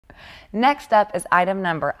Next up is item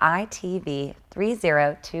number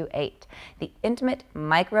ITV3028, the Intimate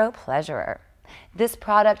Micro Pleasurer. This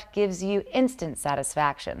product gives you instant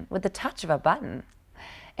satisfaction with the touch of a button.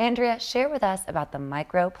 Andrea, share with us about the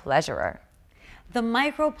Micro Pleasurer. The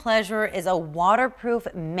Micro Pleasurer is a waterproof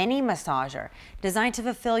mini massager designed to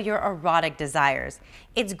fulfill your erotic desires.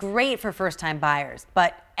 It's great for first-time buyers,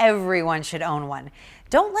 but everyone should own one.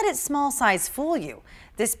 Don't let its small size fool you.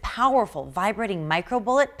 This powerful, vibrating micro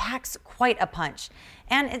bullet packs quite a punch,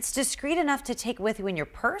 and it's discreet enough to take with you in your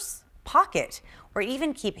purse, pocket, or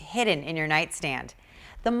even keep hidden in your nightstand.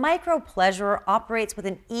 The Micro Pleasurer operates with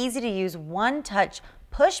an easy-to-use one-touch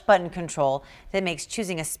push-button control that makes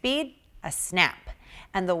choosing a speed a snap,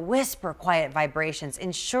 and the whisper quiet vibrations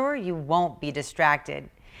ensure you won't be distracted.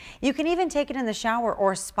 You can even take it in the shower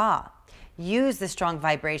or spa. Use the strong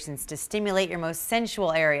vibrations to stimulate your most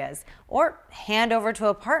sensual areas, or hand over to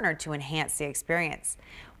a partner to enhance the experience.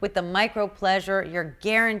 With the Micro Pleasurer, you're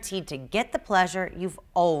guaranteed to get the pleasure you've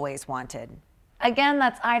always wanted. Again,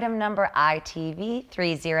 that's item number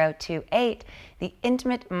ITV3028, the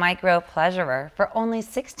Intimate Micro Pleasurer, for only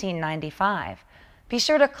 $16.95. Be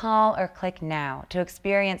sure to call or click now to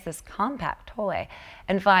experience this compact toy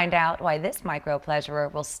and find out why this Micro Pleasurer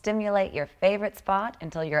will stimulate your favorite spot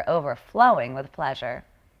until you're overflowing with pleasure.